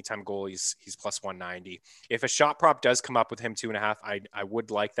 and anytime goal he's plus 190. If a shot prop does come up with him 2.5, I would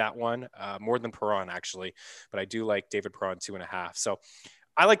like that one more than Perron actually, but I do like David Perron 2.5. So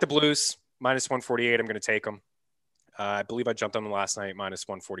I like the Blues minus 148. I'm going to take them. I believe I jumped on them last night, minus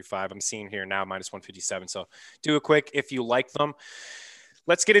 145. I'm seeing here now, minus 157. So do it quick if you like them.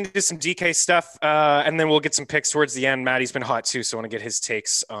 Let's get into some DK stuff, and then we'll get some picks towards the end. Maddie's been hot too, so I want to get his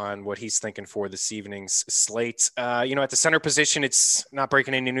takes on what he's thinking for this evening's slate. At the center position, it's not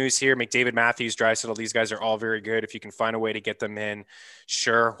breaking any news here. McDavid, Matthews, Draisaitl, these guys are all very good. If you can find a way to get them in,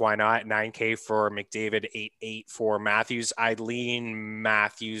 sure, why not? 9K for McDavid, 8.8 for Matthews. I'd lean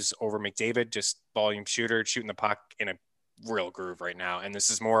Matthews over McDavid, just volume shooter, shooting the puck in a real groove right now. And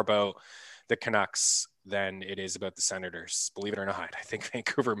this is more about the Canucks than it is about the Senators. Believe it or not, I think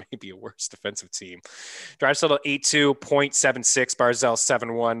Vancouver may be a worse defensive team. Draisaitl 8.2, 0.76, Barzal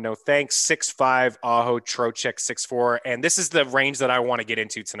 7.1. No thanks. 6.5, Aho, Trocheck 6.4. And this is the range that I want to get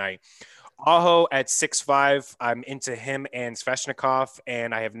into tonight. Aho at 6.5, I'm into him and Svechnikov,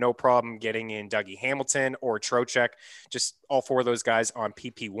 and I have no problem getting in Dougie Hamilton or Trocheck, just all four of those guys on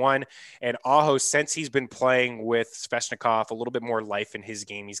PP1. And Aho, since he's been playing with Svechnikov, a little bit more life in his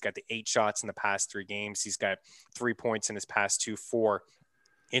game. He's got the 8 shots in the past 3 games. He's got 3 points in his past 2, 4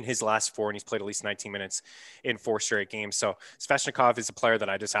 in his last 4, and he's played at least 19 minutes in 4 straight games. So Svechnikov is a player that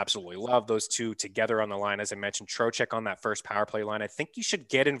I just absolutely love. Those two together on the line, as I mentioned, Trocheck on that first power play line. I think you should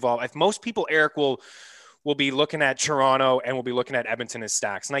get involved. If most people, Eric, will be looking at Toronto and will be looking at Edmonton as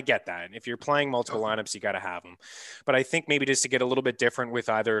stacks, and I get that. If you're playing multiple lineups, you got to have them. But I think maybe just to get a little bit different with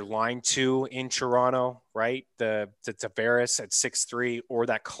either line 2 in Toronto, right? The Tavares at 6.3, or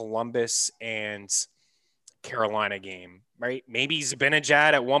that Columbus and Carolina game, right? Maybe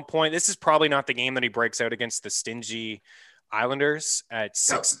Zibanejad at one point. This is probably not the game that he breaks out against the stingy Islanders at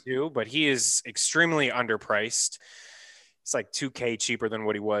 6.2, but he is extremely underpriced. It's like 2K cheaper than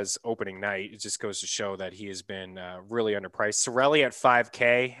what he was opening night. It just goes to show that he has been really underpriced. Sorelli at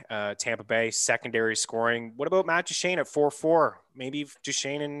 5K, Tampa Bay, secondary scoring. What about Matt Duchene at 4.4? Maybe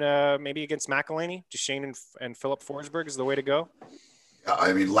Duchene and maybe against McElhinney. Duchene and Philip Forsberg is the way to go.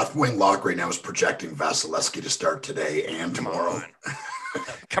 I mean, left wing lock right now is projecting Vasilevsky to start today and tomorrow.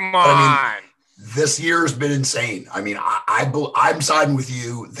 Come on. I mean, this year has been insane. I mean, I'm siding with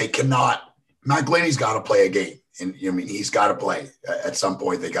you. They cannot. McElhinney's got to play a game. And I mean, he's got to play at some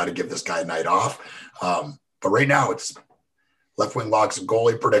point. They got to give this guy a night off. But right now, it's left wing locks.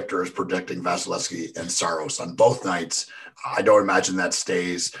 Goalie predictor is predicting Vasilevsky and Saros on both nights. I don't imagine that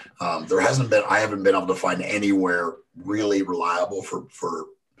stays. I haven't been able to find anywhere really reliable for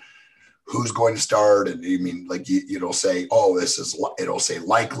who's going to start. And you mean, like, it'll say, it'll say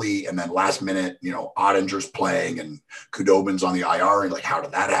likely. And then last minute, Ottinger's playing and Kudobin's on the IR. And like, how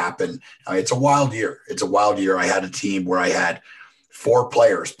did that happen? It's a wild year. I had a team where I had 4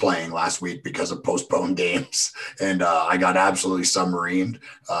 players playing last week because of postponed games, and I got absolutely submarined.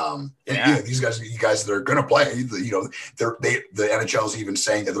 These guys that are going to play, the NHL is even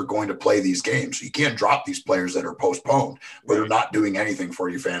saying that they're going to play these games. So you can't drop these players that are postponed, but they're not doing anything for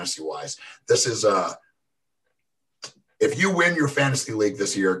you fantasy wise. This is if you win your fantasy league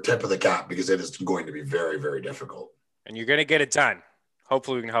this year, tip of the cap, because it is going to be very, very difficult. And you're going to get it done.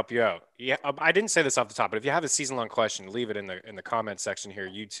 Hopefully we can help you out. Yeah, I didn't say this off the top, but if you have a season-long question, leave it in the comment section here,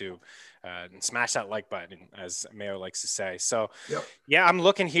 YouTube, and smash that like button, as Mayo likes to say. So, Yeah, I'm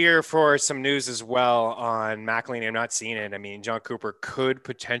looking here for some news as well on McElhinney. I'm not seeing it. I mean, John Cooper could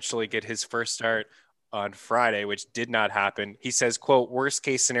potentially get his first start on Friday, which did not happen. He says, quote, worst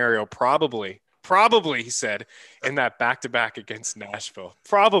case scenario, probably, he said, in that back-to-back against Nashville.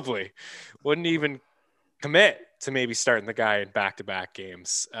 Probably. Wouldn't even commit to maybe starting the guy in back-to-back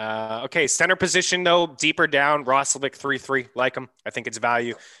games. Okay, center position, though, deeper down, Roslovic 3.3, like him. I think it's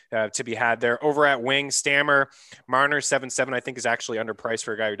value to be had there. Over at wing, Stammer, Marner 7.7, I think is actually underpriced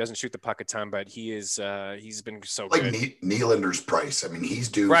for a guy who doesn't shoot the puck a ton, but he's been so good. Like Nylander's price. I mean, he's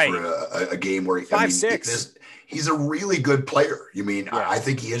due for a game where 5-6. He's a really good player. I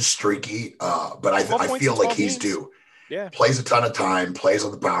think he is streaky, but I feel like he's due. Yeah. Plays a ton of time, plays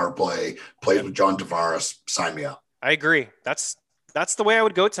on the power play, plays with John Tavares. Sign me up. I agree. That's the way I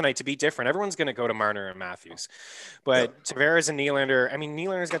would go tonight to be different. Everyone's going to go to Marner and Matthews. But Tavares and Nylander, I mean,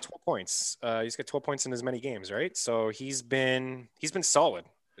 Nylander's got 12 points. He's got 12 points in as many games, right? So he's been solid.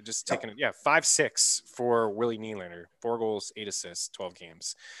 Just taking 5-6 for Willie Nylander. 4 goals, 8 assists, 12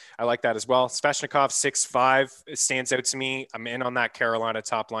 games. I like that as well. Svechnikov 6.5 stands out to me. I'm in on that Carolina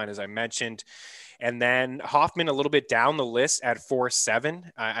top line, as I mentioned. And then Hoffman a little bit down the list at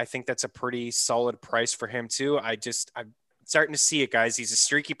 4.7. I think that's a pretty solid price for him too. I'm starting to see it, guys. He's a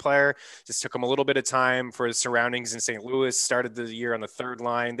streaky player. Just took him a little bit of time for his surroundings in St. Louis. Started the year on the third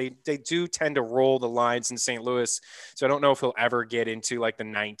line. They do tend to roll the lines in St. Louis. So I don't know if he'll ever get into like the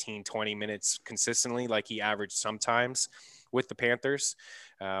 19, 20 minutes consistently like he averaged sometimes with the Panthers.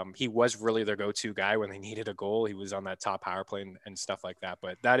 He was really their go-to guy when they needed a goal. He was on that top power play and stuff like that.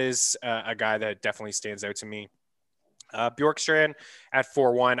 But that is a guy that definitely stands out to me. Bjorkstrand at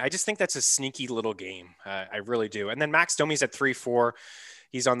 4.1. I just think that's a sneaky little game. I really do. And then Max Domi's at 3.4.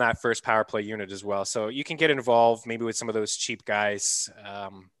 He's on that first power play unit as well. So you can get involved maybe with some of those cheap guys.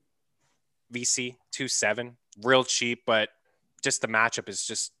 VC 2.7, real cheap, but just the matchup is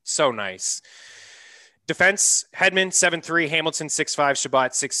just so nice. Defense, Hedman 7.3, Hamilton 6.5, Shabbat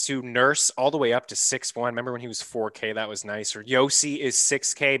 6.2, Nurse all the way up to 6.1. Remember when he was 4K? That was nice. Or Yossi is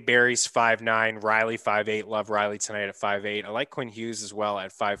 6K, Barry's 5.9, Riley 5.8. Love Riley tonight at 5.8. I like Quinn Hughes as well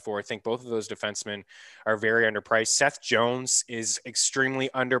at 5.4. I think both of those defensemen are very underpriced. Seth Jones is extremely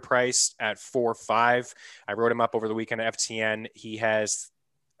underpriced at 4.5. I wrote him up over the weekend at FTN. He has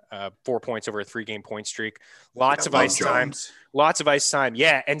 4 points over a 3-game point streak. Lots of ice time.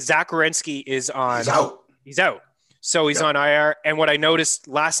 Yeah. And Zach Werenski is on. He's out. So he's on IR. And what I noticed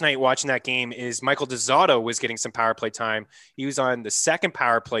last night watching that game is Michael DeZotto was getting some power play time. He was on the second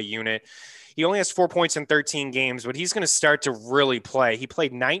power play unit. He only has 4 points in 13 games, but he's going to start to really play. He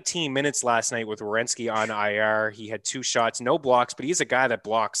played 19 minutes last night with Werenski on IR. He had 2 shots, no blocks, but he's a guy that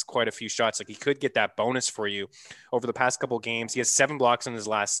blocks quite a few shots. Like he could get that bonus for you over the past couple of games. He has 7 blocks in his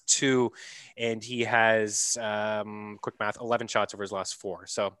last 2, and he has, quick math, 11 shots over his last 4.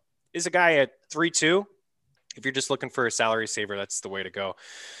 So is a guy at 3.2. If you're just looking for a salary saver, that's the way to go.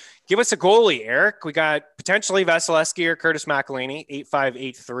 Give us a goalie, Eric. We got potentially Vasilevsky or Curtis McElhinney,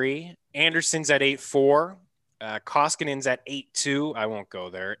 8.5, 8.3. Anderson's at 8.4. Koskinen's at 8.2. I won't go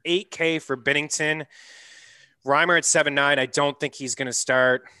there. 8K for Binnington. Reimer at 7.9. I don't think he's going to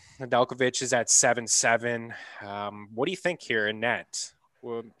start. Nedeljkovic is at 7.7. What do you think here in net?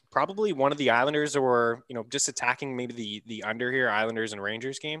 Well, probably one of the Islanders or, just attacking maybe the under here, Islanders and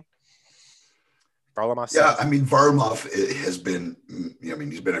Rangers game. Varlamov. Yeah, I mean, Varlamov has been,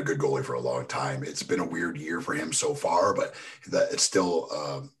 he's been a good goalie for a long time. It's been a weird year for him so far, but it's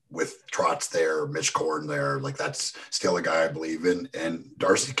still with Trotz there, Mitch Korn there, like that's still a guy I believe in. And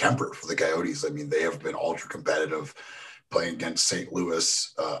Darcy Kemper for the Coyotes. I mean, they have been ultra competitive playing against St.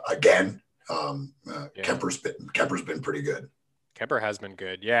 Louis again. Kemper's been pretty good. Kemper has been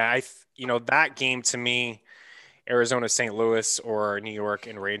good. Yeah, that game to me, Arizona, St. Louis, or New York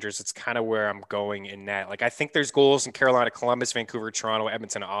and Rangers, it's kind of where I'm going in that. Like, I think there's goals in Carolina, Columbus, Vancouver, Toronto,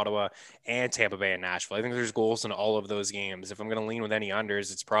 Edmonton, Ottawa, and Tampa Bay and Nashville. I think there's goals in all of those games. If I'm going to lean with any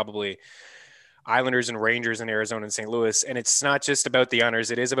unders, it's probably Islanders and Rangers in Arizona and St. Louis. And it's not just about the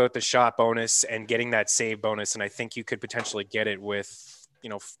unders. It is about the shot bonus and getting that save bonus. And I think you could potentially get it with,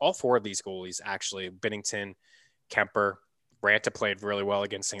 all 4 of these goalies, actually. Binnington, Kemper, Ranta played really well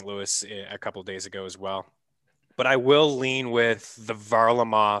against St. Louis a couple of days ago as well. But I will lean with the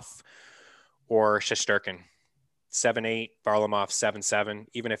Varlamov or Shesterkin. 7.8, Varlamov 7.7.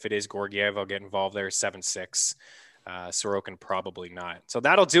 Even if it is Georgiev, I'll get involved there. 7.6. Sorokin probably not. So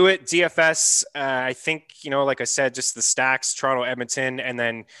that'll do it. DFS, I think, like I said, just the stacks, Toronto, Edmonton, and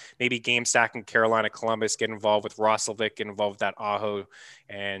then maybe game stacking Carolina, Columbus, get involved with Roslovic, get involved with that Aho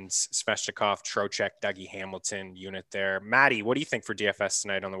and Svechnikov, Trocheck, Dougie Hamilton unit there. Maddie, what do you think for DFS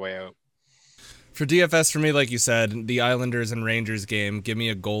tonight on the way out? For DFS, for me, like you said, the Islanders and Rangers game, give me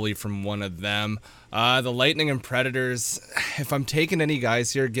a goalie from one of them. The Lightning and Predators, if I'm taking any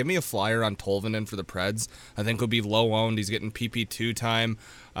guys here, give me a flyer on Tolvanen for the Preds. I think he'll be low owned. He's getting PP2 time.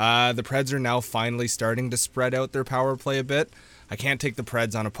 The Preds are now finally starting to spread out their power play a bit. I can't take the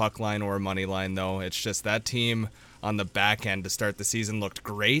Preds on a puck line or a money line, though. It's just that team on the back end to start the season looked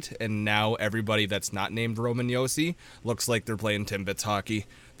great, and now everybody that's not named Roman Josi looks like they're playing Timbits hockey.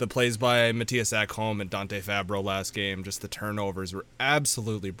 The plays by Matthias Ekholm and Dante Fabro last game, just the turnovers were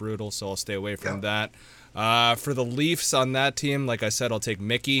absolutely brutal, so I'll stay away from that. For the Leafs on that team, like I said, I'll take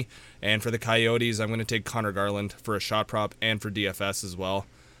Mickey, and for the Coyotes, I'm going to take Connor Garland for a shot prop and for DFS as well.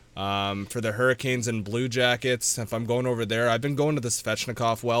 For the Hurricanes and Blue Jackets, if I'm going over there, I've been going to the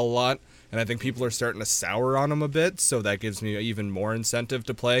Svechnikov well a lot, and I think people are starting to sour on him a bit, so that gives me even more incentive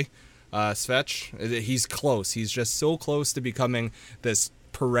to play Svech. He's close. He's just so close to becoming this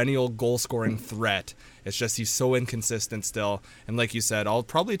perennial goal-scoring threat. It's just he's so inconsistent still. And like you said, I'll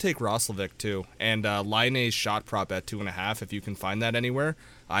probably take Roslovic too. And Laine's shot prop at 2.5, if you can find that anywhere,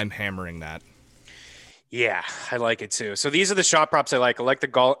 I'm hammering that. Yeah, I like it too. So these are the shot props I like. I like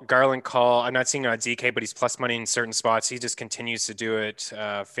the Garland call. I'm not seeing it on DK, but he's plus money in certain spots. He just continues to do it.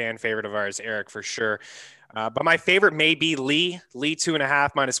 Fan favorite of ours, Eric, for sure. But my favorite may be Lee. Lee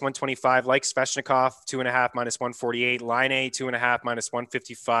 2.5 minus 125. Like Svechnikov 2.5 minus 148. Line A 2.5 minus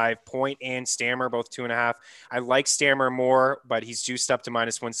 155. Point and Stammer both 2.5. I like Stammer more, but he's juiced up to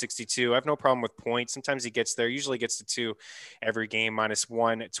minus 162. I have no problem with Point. Sometimes he gets there. Usually gets to 2 every game. Minus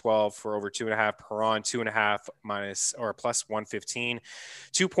 112 for over 2.5. Perron 2.5 minus or plus 115.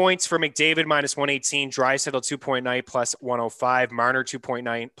 2 points for McDavid minus 118. Draisaitl 2.9 plus 105. Marner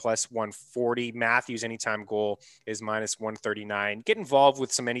 2.9 plus 140. Matthews anytime goal is minus 139. Get involved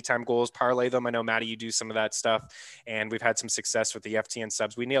with some anytime goals, parlay them. I know, Matty, you do some of that stuff, and we've had some success with the FTN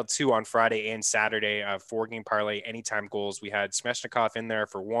subs. We nailed 2 on Friday and Saturday, 4-game parlay anytime goals. We had Svechnikov in there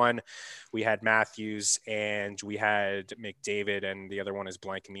for 1. We had Matthews, and we had McDavid, and the other one is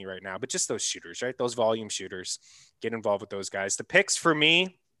blanking me right now. But just those shooters, right? Those volume shooters. Get involved with those guys. The picks for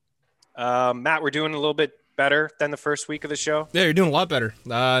me, Matt, we're doing a little bit better than the first week of the show. Yeah, you're doing a lot better.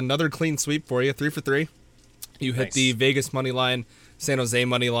 Another clean sweep for you, 3 for 3. You hit Nice. the Vegas money line, San Jose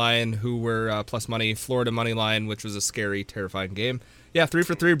money line, who were plus money, Florida money line, which was a scary, terrifying game. Yeah, 3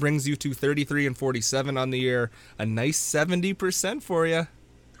 for 3 brings you to 33 and 47 on the year. A nice 70% for you.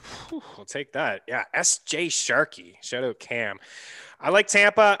 We'll take that. Yeah, SJ Sharkey. Shout out Cam. I like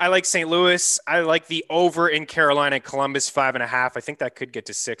Tampa. I like St. Louis. I like the over in Carolina, Columbus 5.5. I think that could get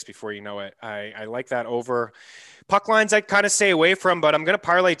to 6 before you know it. I like that over. Puck lines I kind of stay away from, but I'm going to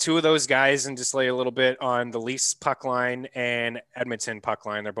parlay 2 of those guys and just lay a little bit on the Leafs puck line and Edmonton puck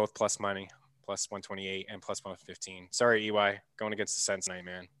line. They're both plus money, plus 128 and plus 115. Sorry, EY, going against the Sens tonight,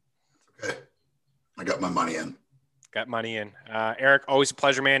 man. Okay. I got my money in. Got money in. Eric, always a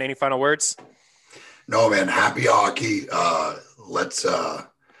pleasure, man. Any final words? No, man. Happy hockey.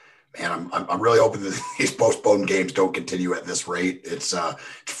 I'm really hoping that these postponed games don't continue at this rate. It's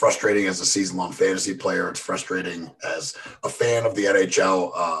frustrating as a season-long fantasy player. It's frustrating as a fan of the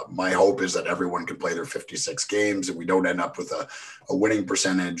NHL. My hope is that everyone can play their 56 games and we don't end up with a winning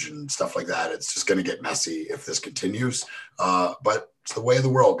percentage and stuff like that. It's just going to get messy if this continues. But it's the way of the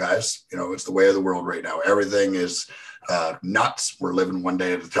world, guys. It's the way of the world right now. Everything is nuts. We're living one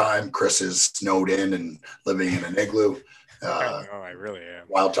day at a time. Chris is snowed in and living in an igloo. I really am.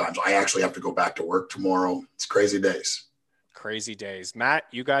 Wild times. I actually have to go back to work tomorrow. It's crazy days. Crazy days. Matt,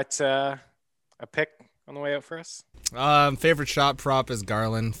 you got a pick on the way out for us? Favorite shot prop is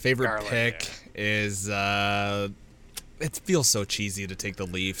Garland. Favorite pick is it feels so cheesy to take the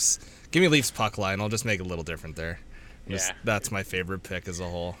Leafs. Give me Leafs puck line. I'll just make it a little different there. That's my favorite pick as a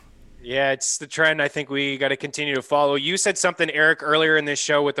whole. Yeah, it's the trend I think we got to continue to follow. You said something, Eric, earlier in this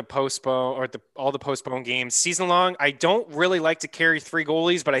show with the postpone or all the postponed games season long. I don't really like to carry 3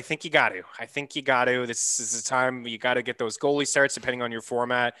 goalies, but I think you got to. This is the time you got to get those goalie starts depending on your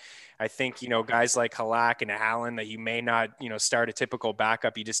format. I think, guys like Halak and Allen that you may not, start a typical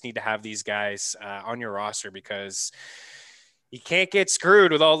backup. You just need to have these guys on your roster because you can't get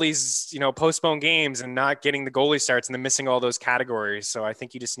screwed with all these, postponed games and not getting the goalie starts and then missing all those categories. So I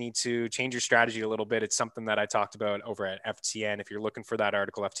think you just need to change your strategy a little bit. It's something that I talked about over at FTN. If you're looking for that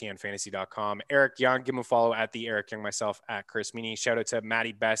article, ftnfantasy.com. Eric Young, give him a follow at the Eric Young, myself at Chris Meany. Shout out to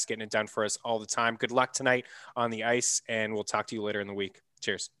Matty Best getting it done for us all the time. Good luck tonight on the ice, and we'll talk to you later in the week.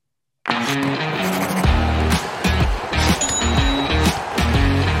 Cheers.